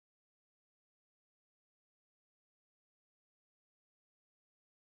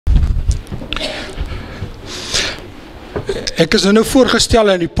Ek is nou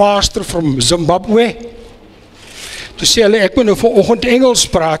voorgestel aan die pastor van Zimbabwe. Toe sê hulle, ek moet nou vanoggend Engels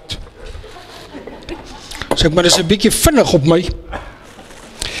praat. Sê ek, maar dis 'n bietjie vinnig op my.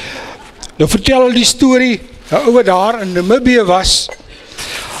 Nou vertel hulle die storie, 'n ou wat daar in Namibië was.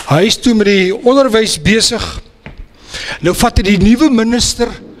 Hy is toe met die onderwys besig. Nou vat hy die nuwe minister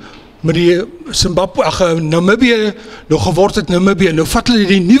met die Namibië, nou geword het Namibië, nou vat hulle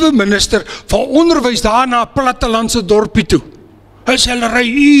die nuwe minister van onderwys daar na 'n plattelandse dorpie toe. Hy sê hulle ry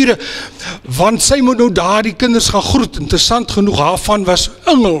ure, want sy moet nou daar die kinders gaan groet. Interessant genoeg, daarvan was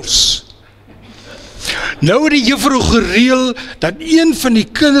Engels. Nou het die juffrou gereël, dat een van die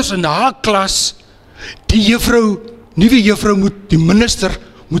kinders in haar klas, die nuwe juffrou moet, die minister,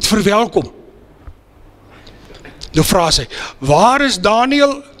 moet verwelkom. Nou vra sy, waar is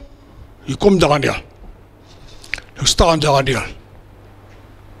Daniel? Hier kom Daniel. Nou staan Daniel.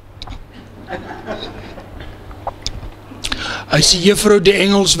 Hy sê, juffrou, die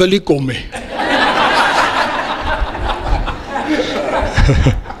Engels wil nie kom nie.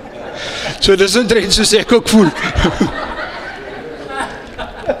 So dis omtrent soos ek ook voel.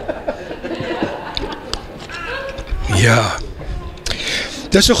 Ja.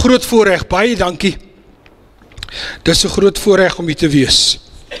 Dis 'n groot voorreg, baie dankie. Dis 'n groot voorreg om hier te wees.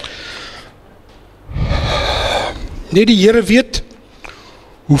 Net die Here weet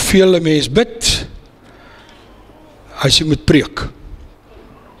hoeveel 'n mens bid as jy moet preek.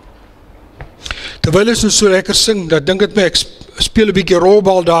 Terwyl ons so lekker sing, dat dink het my, ek speel 'n bietjie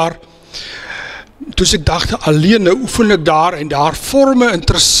rolbal daar. Toe ek dacht, alleen nou oefen ek daar, en daar vorm 'n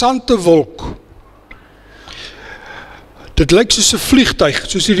interessante wolk. Dit lyk soos 'n vliegtuig,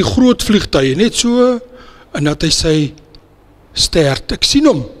 soos hierdie groot vliegtuie, net so, en dat hy sy stert. Ek sien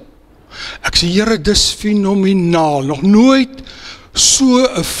hom. Ek sê, Here, dis fenomenaal, nog nooit so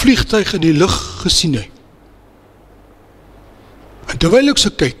 'n vliegtuig in die lug gesien hy. En terwyl ek so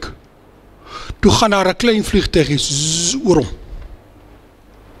kyk, toe gaan daar 'n klein vliegtuigie oor hom.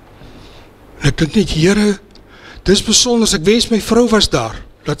 En ek dink net, Here, dis besonder, ek wens my vrou was daar,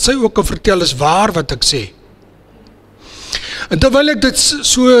 dat sy ook kan vertel is waar wat ek sê. En terwyl ek dit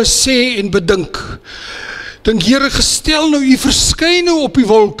so sê en bedink, dink, Here, gestel nou, u verskyn nou op die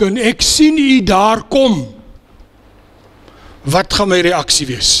wolke, en ek sien u daar kom. Wat gaan my reaksie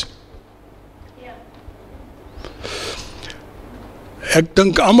wees? Ek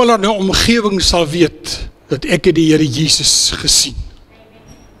dink, almal in die omgewing sal weet, dat ek het die Here Jesus gesien.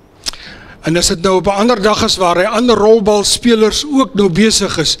 En as dit nou op 'n ander dag is, waar hy ander rolbalspelers ook nou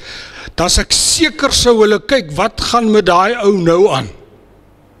besig is, dan is ek seker sou hulle kyk, wat gaan met daai ou nou aan?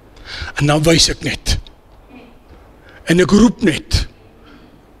 En dan wys ek net. En ek roep net.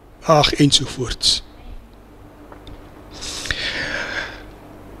 Ag, ensovoorts.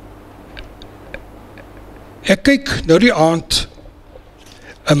 Ek kyk nou die aand,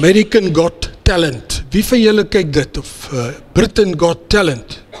 American Got Talent. Wie van julle kyk dit? Of Britain Got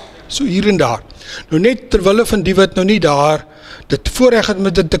Talent? So hier en daar. Nou net terwille van die wat nou nie daar dit voorreg het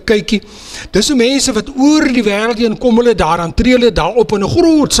met dit te kykie. Dis so mense wat oor die wêreld heen kom, hulle daar aan tree hulle daar op in 'n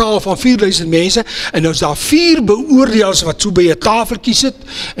groot saal van 4000 mense, en nou is daar 4 beoordeels wat so by 'n tafeltjie sit,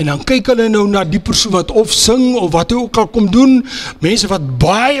 en dan kyk hulle nou na die persoon wat of sing of wat hy ook al kom doen, mense wat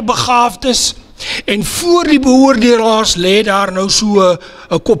baie begaafd is, en voor die beoordelaars lê daar nou so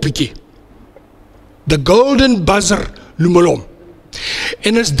 'n koppietjie. The golden buzzer noem hulle hom.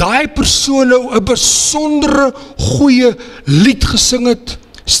 En as daai persoon nou 'n besondere goeie lied gesing het,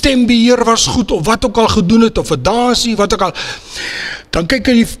 stembeheer was goed, of wat ook al gedoen het, of 'n dansie, wat ook al, dan kyk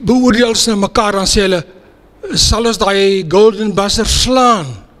die beoordeelaars na mekaar, dan sê hulle, sal ons daai golden buzzer slaan?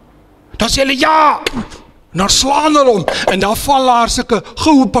 Dan sê hulle, ja! En dan slaan hulle hom, en dan val daar sulke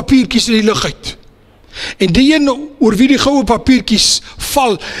goue papiertjies in die lug uit. En die een oor wie die goue papiertjies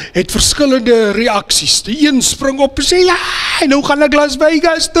val, het verskillende reaksies. Die een spring op en sê, ja, nou gaan ek Las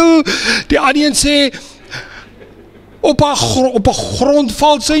Vegas toe. Die ander een sê, op 'n grond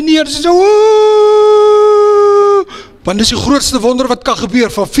val sy neer, sy sê, woe! Want dis die grootste wonder wat kan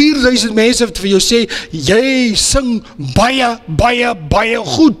gebeur, van 4000 mense wat vir jou sê, jy sing baie, baie, baie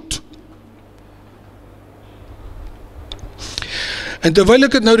goed. En terwyl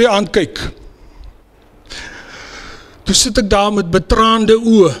ek het nou die aand kyk, toe sit ek daar met betraande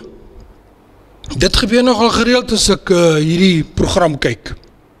oë. Dit gebeur nogal gereeld as ek hierdie program kyk.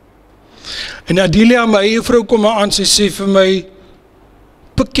 En Adelia, my eie vrou, kom maar aan, sy sê vir my,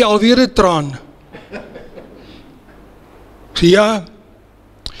 pik jy alweer 'n traan? Ek sê, ja.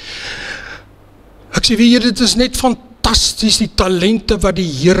 Ek sê, weet jy, dit is net fantasties, die talente wat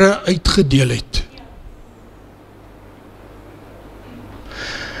die Here uitgedeel het.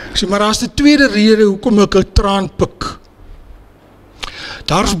 Ek sê, maar daar is die tweede rede, hoekom ek 'n traan pik.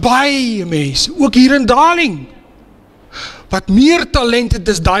 Daar's baie mense, ook hier in Daling, wat meer talent het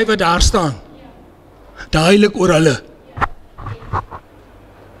as daai wat daar staan. Duidelik oor hulle.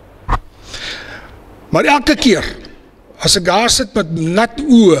 Maar elke keer, as ek daar sit met nat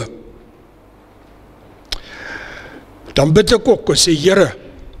oë, dan bid ek ook en sê, Here,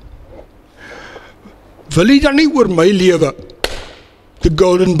 wil jy dan nie oor my lewe die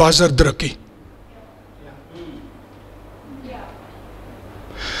golden buzzer drukkie?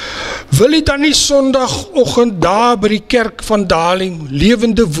 Wil jy dan nie Sondagoggend daar by die kerk van Daling,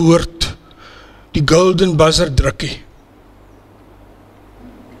 lewende woord, die golden buzzer drukkie?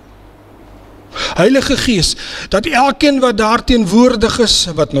 Heilige Gees, dat elkeen wat daar teenwoordig is,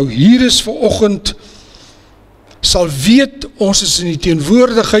 wat nou hier is vanoggend, sal weet, ons is in die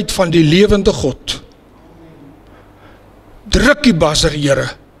teenwoordigheid van die lewende God. Druk die buzzer, Here.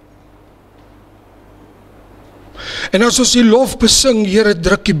 En as ons die lof besing, Here,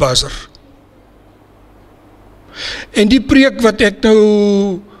 druk die buzzer. En die preek wat ek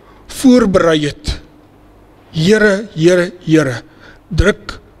nou voorberei het, Here, Here, Here,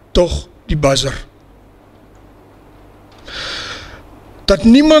 druk tog die buzzer. Dat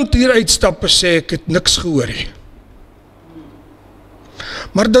niemand hier uitstap en sê, ek het niks gehoor nie.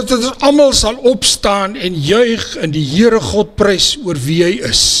 Maar dat ons almal sal opstaan en juig en die Here God prys oor wie hy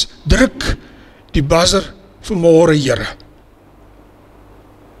is. Druk die buzzer vanmôre, Here.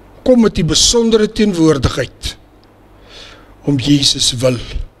 Kom met die besondere teenwoordigheid om Jesus wil.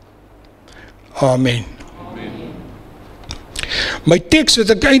 Amen. My teks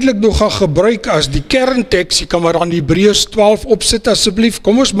wat ek eintlik nog gaan gebruik as die kernteks, jy kan maar aan Hebreërs 12 opsit asseblief.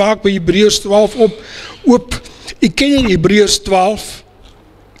 Kom ons maak by Hebreërs 12 oop. Ek ken in Hebreërs 12.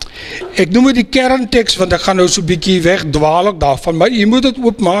 Ek noem dit die kernteks, want ek gaan nou so 'n bietjie wegdwaal ek daarvan, maar jy moet dit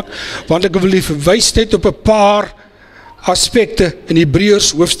oopmaak, want ek wil die verwys net op 'n paar aspekte in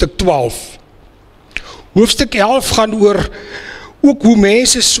Hebreërs hoofstuk 12. Hoofstuk 11 gaan oor ook hoe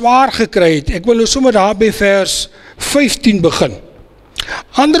mense swaar gekry het. Ek wil nou sommer daar by vers 15 begin.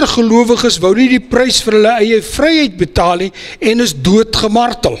 Ander gelowiges wou nie die prys vir hulle eie vryheid betaal nie en is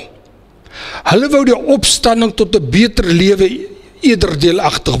doodgemartel. Hulle wou die opstanding tot 'n beter lewe eerder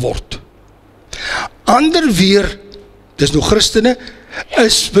deelagtig word. Ander weer, dis nou Christene,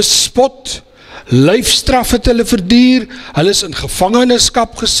 is bespot, lyfstraf het hulle verduur, hulle is in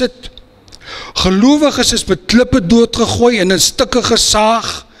gevangenskap gesit. Gelowiges is met klippe doodgegooi en in stukke gesaag,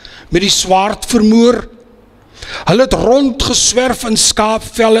 met die swaard vermoor. Hulle het rondgeswerf in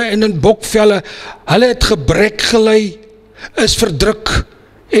skaapvelle en in bokvelle, hulle het gebrek gelei, is verdruk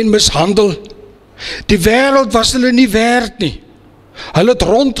en mishandel. Die wêreld was hulle nie werd nie. Hulle het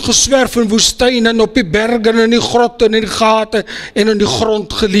rondgeswerf in woestyn en op die berge en in die grotte en in die gate en in die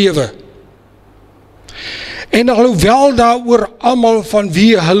grond gelewe. En alhoewel daaroor almal van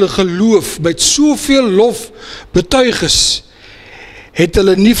wie hulle geloof met soveel lof betuig is, het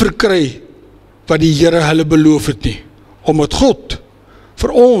hulle nie verkry wat die Here hulle beloof het nie, omdat God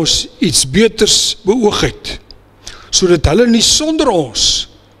vir ons iets beters beoog het, sodat hulle nie sonder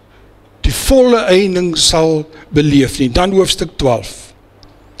ons die volle einding sal beleef nie. Dan hoofstuk 12.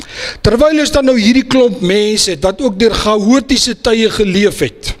 Terwyl is dan nou hierdie klomp mense het, wat ook deur chaotiese tye geleef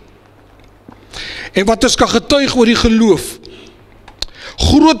het, en wat ons kan getuig oor die geloof,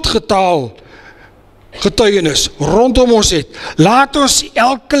 groot getal getuienis rondom ons het, laat ons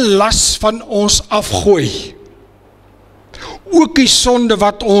elke las van ons afgooi, ook die sonde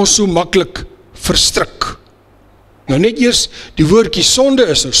wat ons so maklik verstrik. Nou net eers die woordjie sonde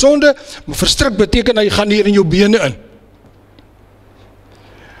is nou sonde, maar verstrik beteken hy gaan hier in jou bene in.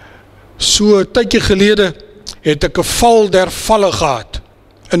 So 'n tydjie gelede het ek 'n val der valle gehad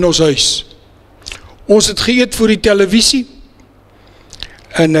in ons huis. Ons het geëet voor die televisie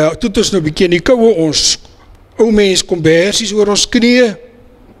en toe het ons nou 'n bietjie in die koue, ons ou mens kombersies oor ons knieë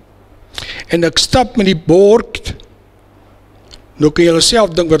en ek stap met die bord. Nou kan julle self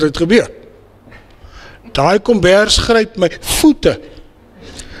dink wat het gebeur. Daai kombers gryp my voete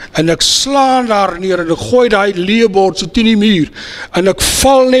en ek slaan daar neer en ek gooi daai leebord so teen die muur en ek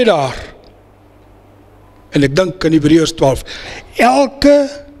val net daar. En ek dink in Hebreërs 12, elke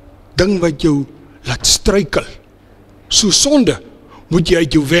ding wat jou laat struikel, so sonde, moet jy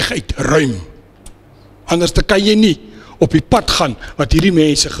uit jou weg uitruim. Anders kan jy nie op die pad gaan wat hierdie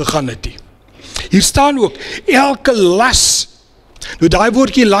mense gegaan het nie. Hier staan ook, elke las. Nou daai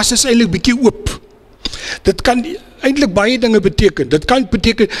woordjie las is eintlik bietjie oop. Dit kan eintlik baie dinge beteken. Dit kan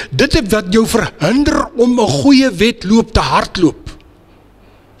beteken, dit wat jou verhinder om 'n goeie wedloop te hardloop.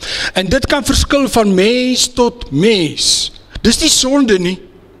 En dit kan verskil van mens tot mens. Dis nie sonde nie.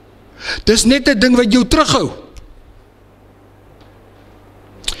 Dis net 'n ding wat jou terughou.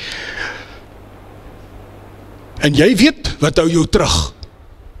 En jy weet wat hou jou terug.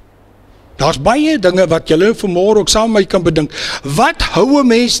 Daar's baie dinge wat julle vanmôre ook saam met my kan bedink. Wat hou 'n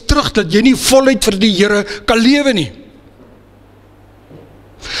mens terug dat jy nie voluit vir die Here kan lewe nie?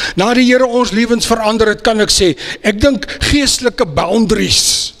 Na die Here ons lewens verander het, kan ek sê, ek dink geestelike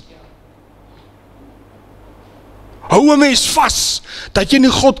boundaries. Hou 'n mens vas, dat jy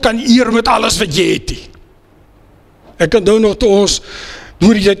nie God kan eer met alles wat jy het nie. Ek kan nou nog toe ons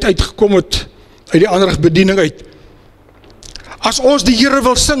door die tyd uitgekom het, uit die ander bediening uit. As ons die Here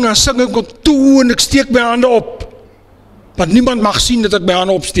wil sing, dan sing ek op toe en ek steek my hande op. Want niemand mag sien dat ek my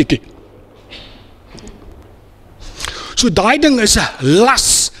hande opsteek nie. So daai ding is 'n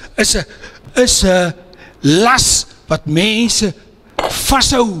las, is 'n las wat mense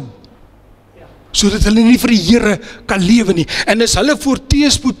vashou, sodat hulle nie vir die Here kan lewe nie. En as hulle voor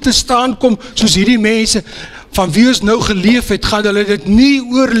teëspoed te staan kom, soos hierdie mense, van wie ons nou geleef het, gaan hulle dit nie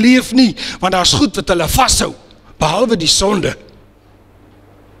oorleef nie, want daar's goed wat hulle vashou, behalwe die sonde.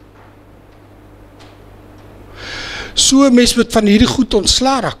 So 'n mens moet van hierdie goed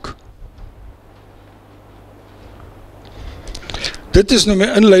ontslaa raak. Dit is nou my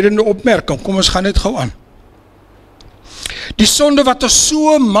inleidende opmerking, kom ons gaan net gou aan. Die sonde wat ons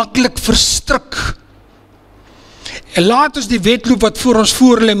so maklik verstrik, en laat ons die wedloop wat voor ons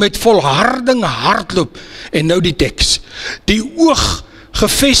voorlê met volharding hardloop, en nou die teks, die oog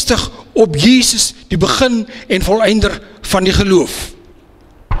gefestig op Jesus, die begin en voleinder van die geloof.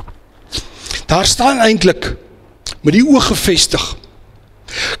 Daar staan eintlik, met die oog gefestig,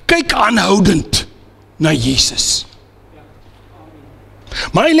 kyk aanhoudend na Jesus.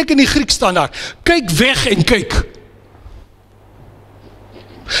 Maar eintlik in die Grieks staan daar, kyk weg en kyk.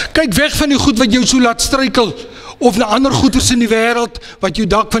 Kyk weg van die goed wat jou so laat struikel, of na ander goeders in die wêreld, wat jou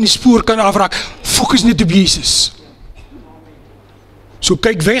dalk van die spoor kan afraak. Fokus net op Jesus. So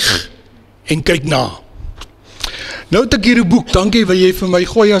kyk weg en kyk na. Nou het ek hier 'n boek, dankie, wil jy vir my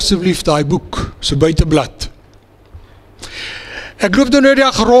gooi asseblief daai boek, so buiteblad. Ek loop nou die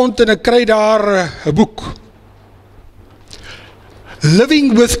dag rond en ek kry daar 'n boek.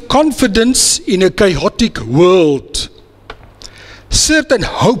 Living with Confidence in a Chaotic World. Certain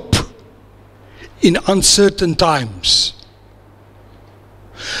Hope in Uncertain Times.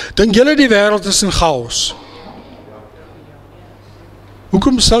 Dink julle die wêreld is in chaos?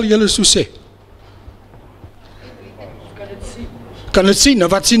 Hoekom sal julle so sê? Kan dit sien? Nou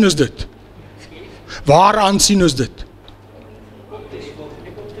wat sien ons dit? Waaraan sien ons dit?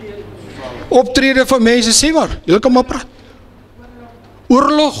 Optrede van mense, sê maar, julle kan maar praat.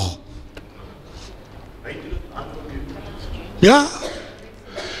 Oorlog. Ja.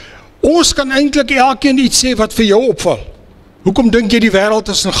 Ons kan eintlik elkeen iets sê wat vir jou opval. Hoekom dink jy die wêreld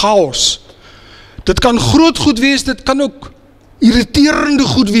is in chaos? Dit kan groot goed wees, dit kan ook irriterende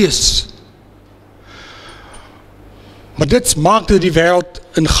goed wees. Maar dit maak dat die wêreld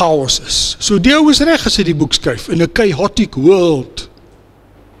in chaos is. So die ou is reg as hy die boek skryf, in a chaotic world.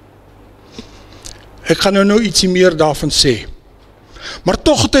 Ek gaan nou ietsie meer daarvan sê. Maar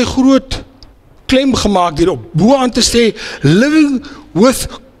tog het hy groot klem gemaak hierop, bo aan te sê, living with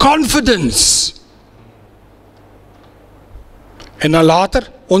confidence. En dan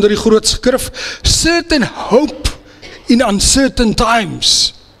later, onder die groot skrif, certain hope in uncertain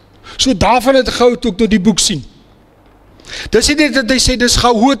times. So daarvan het gou ook nou die boek sien. Dis nie net dat hy sê, dis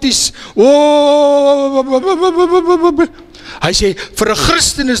chaoties, hy sê, vir 'n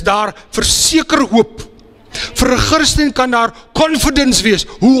Christen is daar verseker hoop. Vir 'n Christen kan daar confidence wees,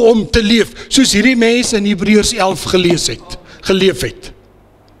 hoe om te leef, soos hierdie mense in Hebreërs 11 geleef het.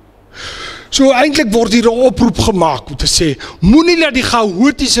 So eintlik word hier 'n oproep gemaak om te sê, moenie laat die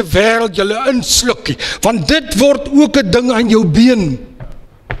chaotiese wêreld julle insluk nie, want dit word ook 'n ding aan jou been,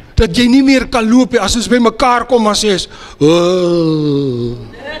 dat jy nie meer kan loop nie. As ons by mekaar kom en sê,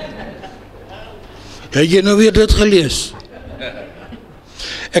 het jy nou weer dit gelees?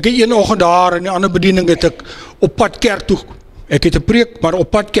 Ek het een oggend daar in die ander bediening het ek op pad kerk toe, ek het 'n preek, maar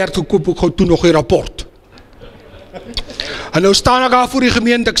op pad kerk toe koop ek gou toe nog 'n rapport. En nou staan ek daar voor die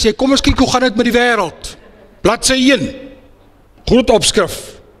gemeente, ek sê, kom ons kyk hoe gaan dit met die wêreld. Bladsy 1, groot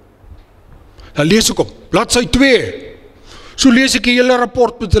opskrif. Dan lees ek op, bladsy 2. So lees ek die hele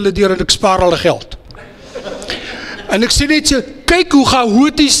rapport met hulle deur en ek spaar hulle geld. En ek sê net so, kyk hoe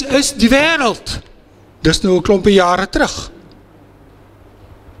chaoties is die wêreld. Dis nou 'n klompie jare terug.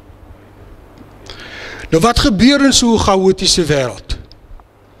 Nou wat gebeur in so 'n chaotiese wêreld?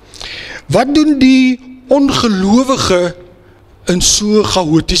 Wat doen die ongelowige in so 'n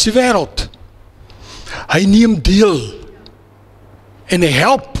chaotiese wêreld? Hy neem deel en hy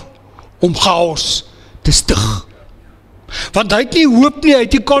help om chaos te stig. Want hy het nie hoop nie, hy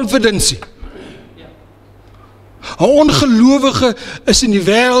het nie confidence. 'n ongelowige is in die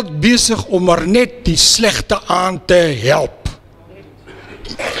wêreld besig om maar net die slegte aan te help.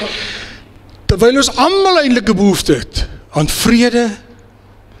 Terwyl ons almal eintlik 'n behoefte het aan vrede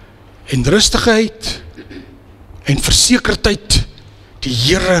en rustigheid en versekerdheid, die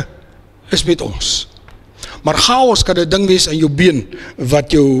Here is met ons. Maar chaos kan 'n ding wees aan jou been,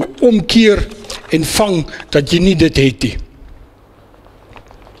 wat jou omkeer en vang, dat jy nie dit het nie.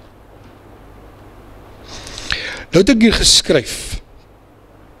 Nou het ek hier geskryf.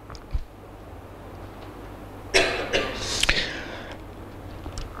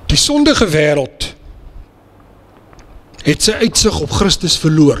 Die sondige wêreld het sy uitsig op Christus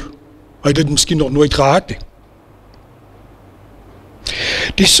verloor. Hy het dit miskien nog nooit gehad nie.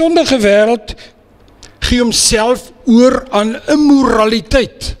 Die sondige wêreld gee homself oor aan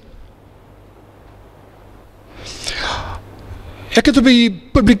immoraliteit. Ek het op die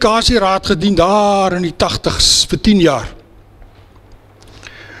publikasieraad gedien daar in die 80s vir 10 jaar.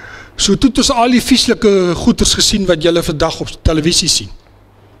 So toe het ons al die vieslike goeders gesien wat julle vandag op televisie sien.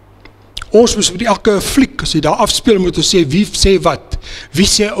 Ons moes met elke fliek, as jy daar afspeel, moet ons sê, wie sê wat? Wie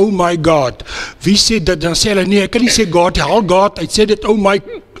sê, oh my God? Wie sê dit? Dan sê hulle, nee, ek kan nie sê God, haal God, hy sê dit, oh my.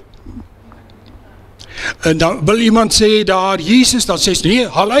 En dan wil iemand sê daar, Jesus, dan sê, nee,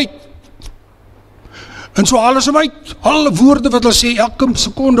 haal uit. En so alles om uit, alle woorde wat hulle sê, elke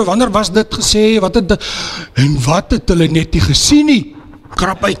sekonde, wanneer was dit gesê, wat het dit, en wat het hulle net nie gesien nie,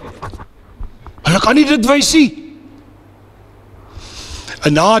 krap uit. Hulle kan nie dit wys nie.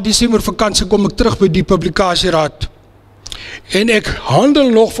 En na Desember vakansie kom ek terug by die publikasieraad, en ek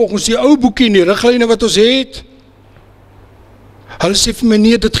handel nog volgens die ou boekie en die riglyne wat ons het. Hulle sê vir my,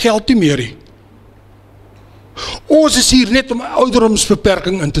 nee, dit geld nie meer nie. Ons is hier net om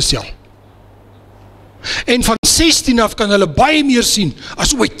ouderdomsbeperking in te stel. En van 16 af kan hulle baie meer sien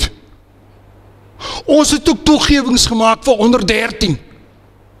as ooit. Ons het ook toegewings gemaak vir onder 13.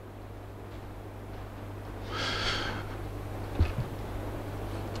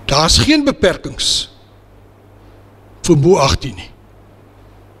 Daar is geen beperkings vir bo 18 nie.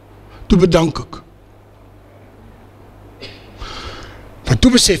 Toe bedank ek. Maar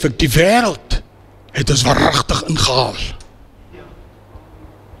toe besef ek, die wêreld het ons waaragtig ingehaal.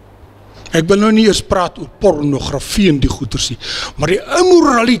 Ek wil nou nie eers praat oor pornografie en die goeters nie, maar die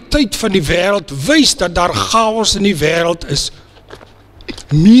immoraliteit van die wêreld wys dat daar chaos in die wêreld is,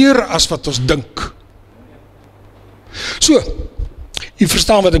 meer as wat ons dink. So, jy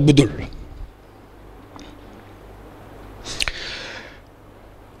verstaan wat ek bedoel.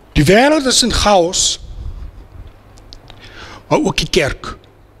 Die wêreld is in chaos, maar ook die kerk.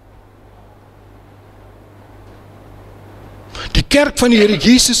 Die kerk van die Here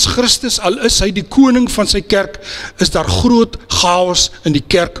Jesus Christus, al is hy die koning van sy kerk, is daar groot chaos in die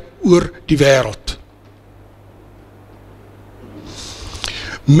kerk oor die wêreld.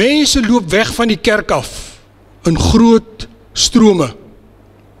 Mense loop weg van die kerk af, in groot strome.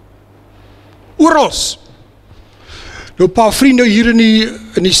 Orals. Nou 'n paar vriende hier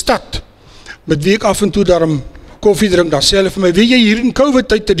in die stad, met wie ek af en toe daarom koffie drink, dan sê hulle vir my, weet jy, hier in COVID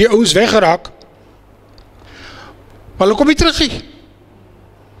tyd het die ouens weggeraak, maar hulle kom nie terug nie.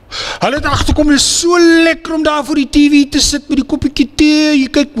 Hulle het agterkom, dit is so lekker om daar voor die TV te sit met die koppie thee, jy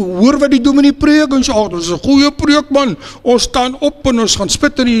kyk, hoor wat die dominee preek, en sê, dit is 'n goeie preek man, ons staan op en ons gaan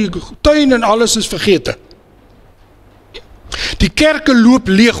spit in die tuin en alles is vergete. Die kerke loop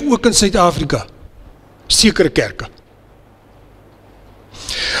leeg ook in Suid-Afrika, sekere kerke.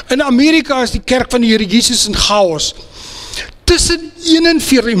 In Amerika is die kerk van die Here Jesus in chaos. Tussen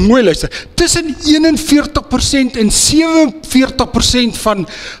 41, mooi luister, tussen 41% en 47% van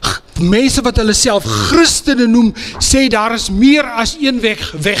mense wat hulle self Christene noem, sê daar is meer as een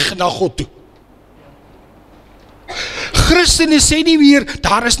weg na God toe. Christene sê nie meer,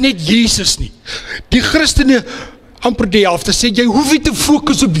 daar is net Jesus nie. Die Christene, amper die helfte, sê, jy hoef nie te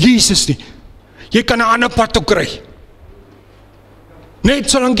fokus op Jesus nie. Jy kan 'n ander pad ook kry. Net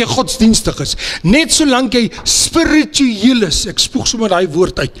solank jy godsdienstig is, net solank jy spiritueel is, ek spoeg sommer daai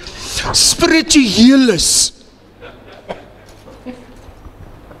woord uit, spiritueel is.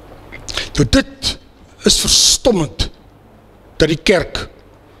 Nou dit is verstommend, dat die kerk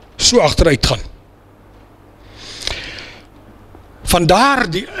so achteruit gaan.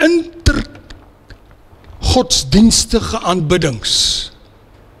 Vandaar die intergodsdienstige aanbiddings.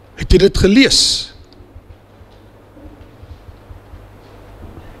 Het jy dit gelees?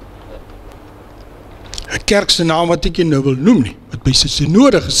 Een kerk se naam wat ek jy nou wil noem nie, wat by sy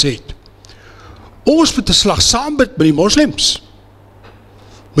synode gesê het. Ons moet 'n slag saam bid met die moslems,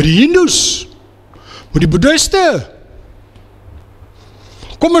 met die hindoes, met die boeddhiste.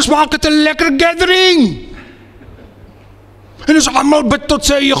 Kom ons maak dit 'n lekker gathering. En ons almal bid tot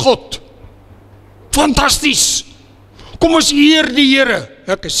sy eie God. Fantasties. Kom ons eer die Here.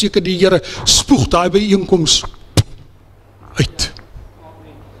 Ek is seker die Here spoeg daai byeenkoms uit.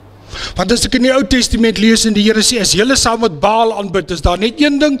 Want as ek in die Ou Testament lees en die Here sê, as julle saam met Baal aanbid, is daar net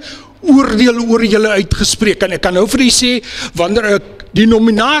een ding, oordeel oor julle uitgespreek. En ek kan nou vir u sê, wanneer ek die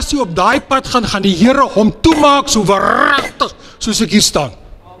nominasie op daai pad gaan die Here hom toemaak, so waaragtig, soos ek hier staan.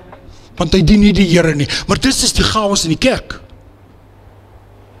 Want hy dien nie die Here nie. Maar dis is die chaos in die kerk.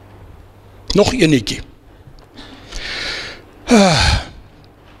 Nog eenetjie.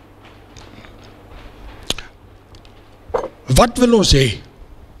 Wat wil ons hê?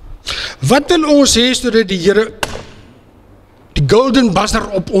 Wat wil ons hê sodat die Here die golden buzzer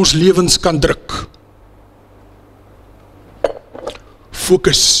op ons lewens kan druk?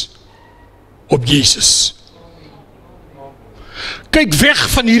 Fokus op Jesus. Kyk weg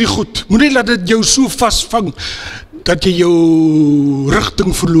van hierdie goed. Moenie laat dit jou so vasvang dat jy jou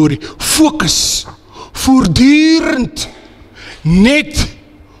rigting verloor nie. Fokus voortdurend net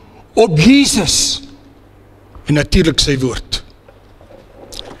op Jesus en natuurlik sy woord.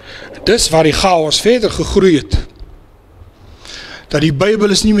 Dis waar die chaos verder gegroei het. Dat die Bybel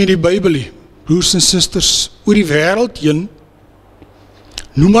is nie meer die Bybel nie. Broers en susters oor die wêreld heen,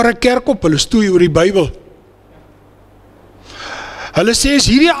 noem maar 'n kerk op, hulle stoei oor die Bybel. Hulle sê is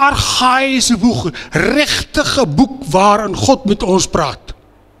hierdie argaïese boek, regtige boek waarin God met ons praat.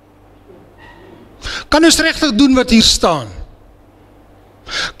 Kan ons regtig doen wat hier staan?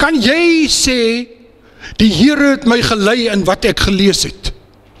 Kan jy sê, die Here het my gelei in wat ek gelees het?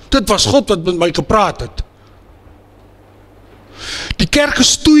 Dit was God wat met my gepraat het. Die kerk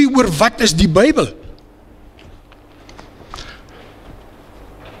gestoei oor wat is die Bybel?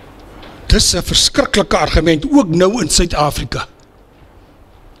 Dis 'n verskriklike argument, ook nou in Suid-Afrika.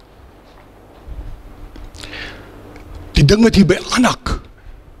 Die ding wat hier by aanhak,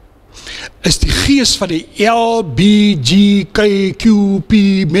 is die gees van die LBGKQP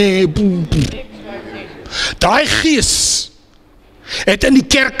daai gees het in die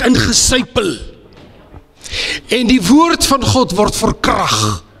kerk ingesypel. En die woord van God word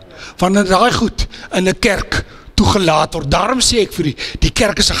verkrag, wanneer daai goed in 'n kerk toegelaat word. Daarom sê ek vir die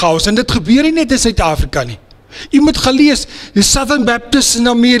kerk is 'n chaos, en dit gebeur nie net in Suid-Afrika nie. U moet gelees, die Southern Baptists in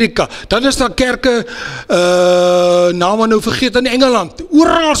Amerika, dan is daar kerke, name nou vergeet in Engeland,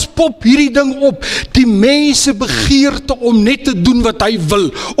 oral pop hierdie ding op, die mense begeerte om net te doen wat hy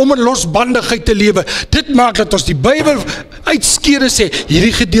wil, om in losbandigheid te lewe. Dit maak dat ons die Bybel uitskeer en sê,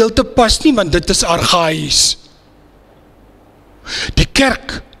 hierdie gedeelte pas nie, want dit is argaïs. Die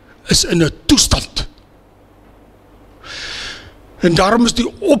kerk is in 'n toestand. En daarom is die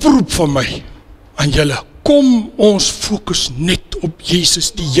oproep van my aan julle, kom ons fokus net op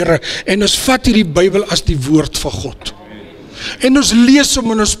Jesus die Here, en ons vat hierdie Bybel as die woord van God. En ons lees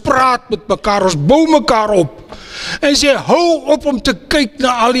hom en ons praat met mekaar, ons bou mekaar op, en sê, hou op om te kyk na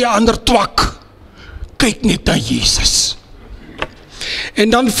al die ander twak, kyk net na Jesus. En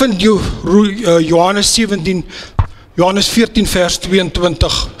dan vind jy Johannes 14 vers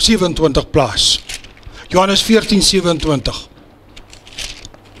 27 plaas. Johannes 14, 27.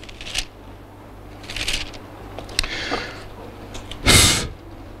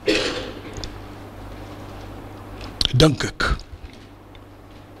 Dink ek.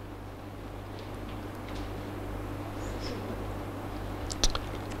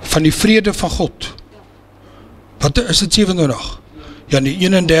 Van die vrede van God. Wat is dit 27? Ja, die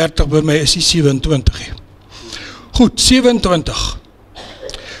 31 by my is die 27. Goed, 27.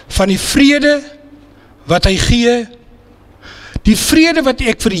 Van die vrede wat hy gee, die vrede wat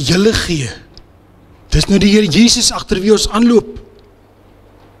ek vir julle gee, dis nou die Here Jesus agter wie ons aanloop.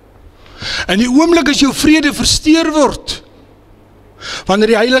 En die oomblik as jou vrede versteur word, wanneer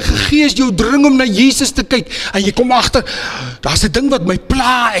die Heilige Gees jou dring om na Jesus te kyk, en jy kom agter, daar's 'n ding wat my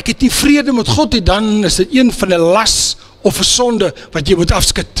pla, ek het nie vrede met God nie, dan is dit een van 'n las of 'n sonde wat jy moet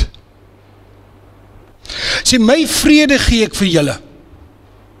afskud. Sê, my vrede gee ek vir julle.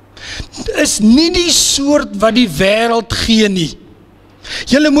 Is nie die soort wat die wêreld gee nie.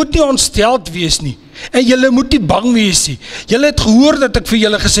 Julle moet nie ontsteld wees nie, en julle moet nie bang wees nie. Julle het gehoor dat ek vir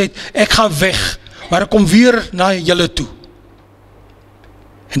julle gesê het, ek gaan weg, maar ek kom weer na julle toe.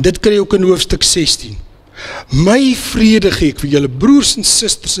 En dit kry ook in hoofstuk 16. My vrede gee ek vir julle, broers en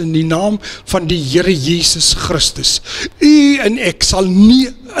susters, in die naam van die Here Jesus Christus. U en ek sal nie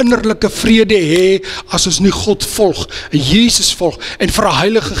innerlike vrede hê as ons nie God volg, en Jesus volg, en vir 'n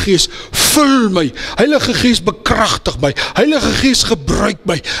Heilige Gees, vul my, Heilige Gees bekragtig my, Heilige Gees gebruik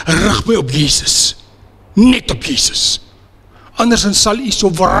my, rig my op Jesus, net op Jesus. Andersins sal u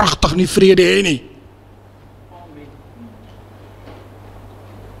so waaragtig nie vrede hê nie.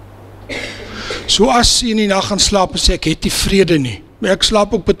 So as jy in die nag gaan slaap en sê, ek het die vrede nie. Maar ek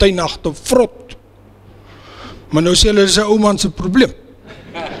slaap ook party nagte vrot. Maar nou sê hulle, dis 'n ou man se probleem.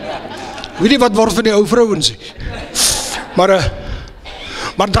 Weet jy wat word van die ou vrouens?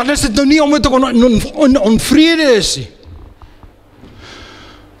 Maar dan is dit nou nie omdat ek onvrede is nie.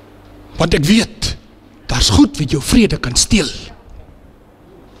 Want ek weet, daar's goed wat jou vrede kan steel.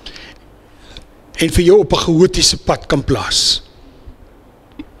 En vir jou op 'n chaotiese pad kan plaas.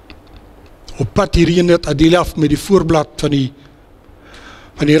 Op pad hierheen het Adela met die voorblad van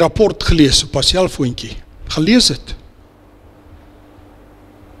die rapport gelees op haar selfoontjie. Gelees het.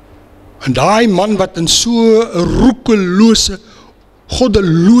 En daai man wat in so 'n roekelose,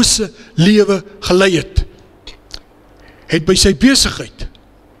 goddelose lewe gelei het by sy besigheid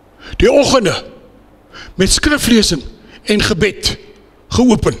die oggende met skriflesing en gebed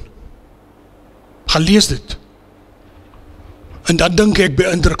geopen. Gaan lees dit. En dan dink ek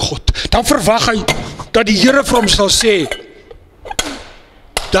beïndruk God. Dan verwag hy dat die Here vir hom sal sê,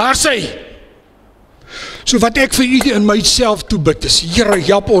 daar sy. So wat ek vir u in myself toe bid is, Here,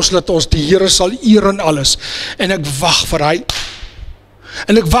 help ons dat ons die Here sal eer in alles. En ek wag vir hy.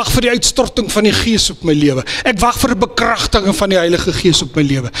 En ek wag vir die uitstorting van die Gees op my lewe. Ek wag vir die bekragtiging van die Heilige Gees op my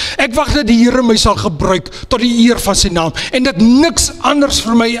lewe. Ek wag dat die Here my sal gebruik tot die eer van sy naam. En dat niks anders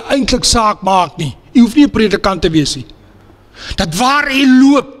vir my eintlik saak maak nie. U hoef nie 'n predikant te wees nie. Dat waar hy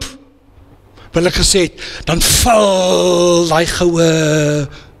loop, wil ek gesê het, dan val daai goue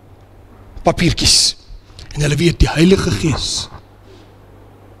papiertjies. En hulle weet, die Heilige Gees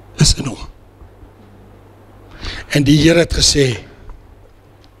is in hom. En die Here het gesê,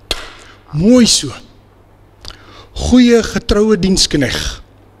 mooi so, goeie getroue diensknegt,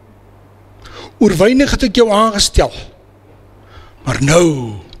 oor weinig het ek jou aangestel, maar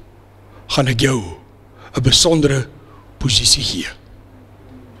nou gaan ek jou 'n besondere posisie gee.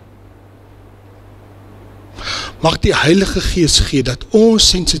 Mag die Heilige Gees gee dat ons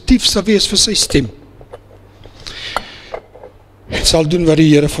sensitief sal wees vir sy stem. Het sal doen wat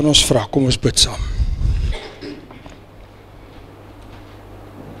die Here van ons vra. Kom ons bid saam.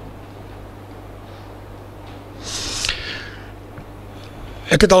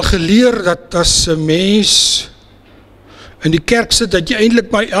 Ek het al geleer dat as 'n mens in die kerk sit, dat jy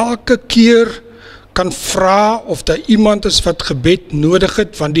eintlik maar elke keer kan vra of daar iemand is wat gebed nodig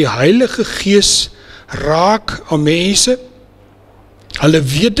het, want die Heilige Gees raak aan mense, hulle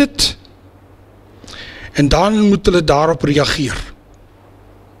weet dit, en dan moet hulle daarop reageer.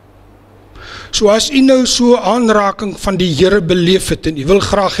 So as u nou so aanraking van die Here beleef het, en u wil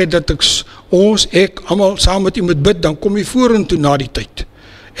graag hê dat ek almal saam met u moet bid, dan kom u vorentoe na die tyd,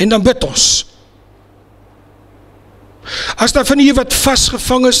 en dan bid ons. As daar van u wat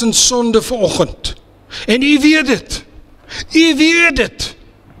vasgevang is in sonde vanoggend, en u weet dit,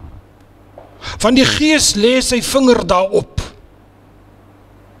 van die Gees lê sy vinger daarop,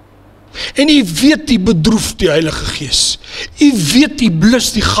 en u weet die bedroef die Heilige Gees, u weet die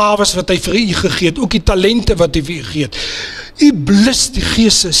blus die gawes wat hy vir u gegee het, ook die talente wat hy vir u gegee het, u blus die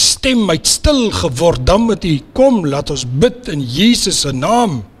Gees se stem uit stil geword, dan moet u kom, laat ons bid in Jesus se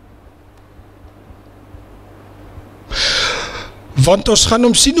naam. Want ons gaan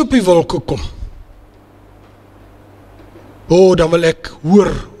hom sien op die wolke kom. Dan wil ek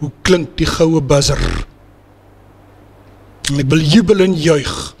hoor hoe klink die goue buzzer. En ek wil jubel en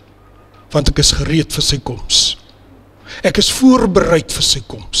juig, want ek is gereed vir sy koms. Ek is voorbereid vir sy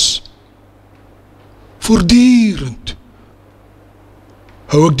koms. Voortdurend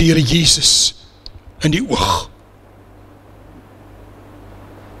hou ek die Here Jesus in die oog.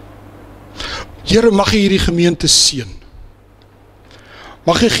 Here, mag hy hierdie gemeente seën.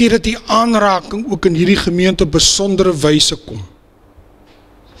 Mag hy gee dat die aanraking ook in hierdie gemeente op besondere wyse kom.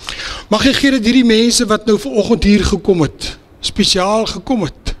 Mag hy gee dat hierdie mense wat nou vanoggend hier gekom het, spesiaal gekom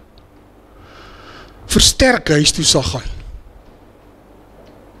het, versterk huis toe sal gaan.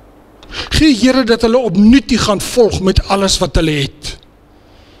 Gee Here dat hulle opnuut die gaan volg met alles wat hulle het.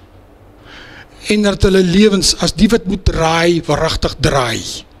 En dat hulle lewens as die wat moet draai, waaragtig draai.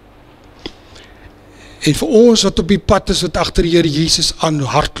 En vir ons wat op die pad is, wat agter die Here Jesus aan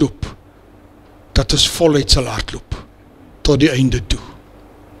hardloop, dat ons voluit sal hardloop, tot die einde toe.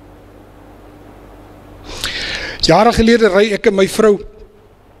 Jare gelede ry ek en my vrou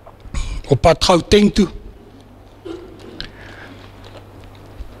op pad Gauteng toe.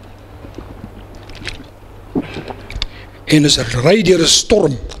 En ons ry deur 'n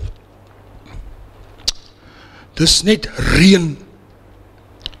storm. Dis net reën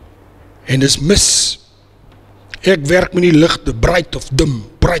en dis mis. Ek werk met die ligte, bright of dim,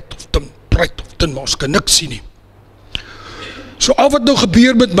 maar ons kan niks sien nie. So al wat nou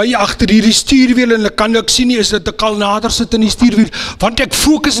gebeur met my agter hierdie stuurwiel en ek kan ek sien nie is dat ek al nader sit in die stuurwiel, want ek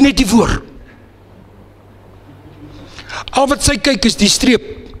fokus net hiervoor. Al wat sy kyk is die streep.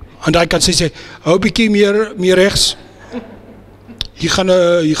 En daai kan sy sê, hou bietjie meer regs. Hier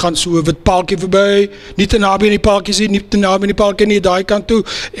gaan so 'n wit paaltjie verby, nie te naby aan die paaltjies nie, nie te naby aan die paaltjie nie, daai kant toe.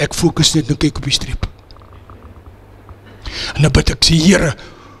 Ek fokus net en kyk op die streep. En dan bid ek sê, Here,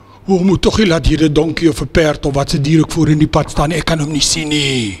 moet tog nie laat hier 'n donkie of 'n perd of wat se dier ook voor in die pad staan, ek kan hom nie sien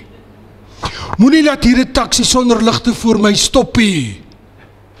nie. Moenie laat hier 'n taxi sonder ligte voor my stop nie.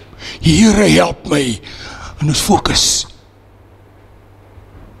 Here, help my. En ons fokus.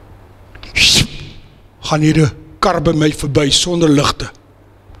 Gaan hier 'n kar by my verby sonder ligte.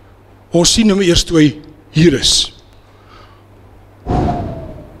 Ons sien hom eers toe hy hier is.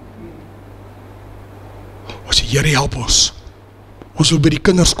 Ons sê, Here, help ons. Ons wil by die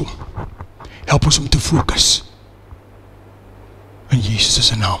kinders kom. Help ons om te fokus. In Jesus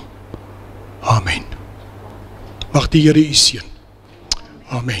se naam. Amen. Mag die Here u seën.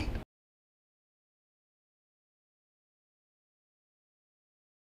 Amen.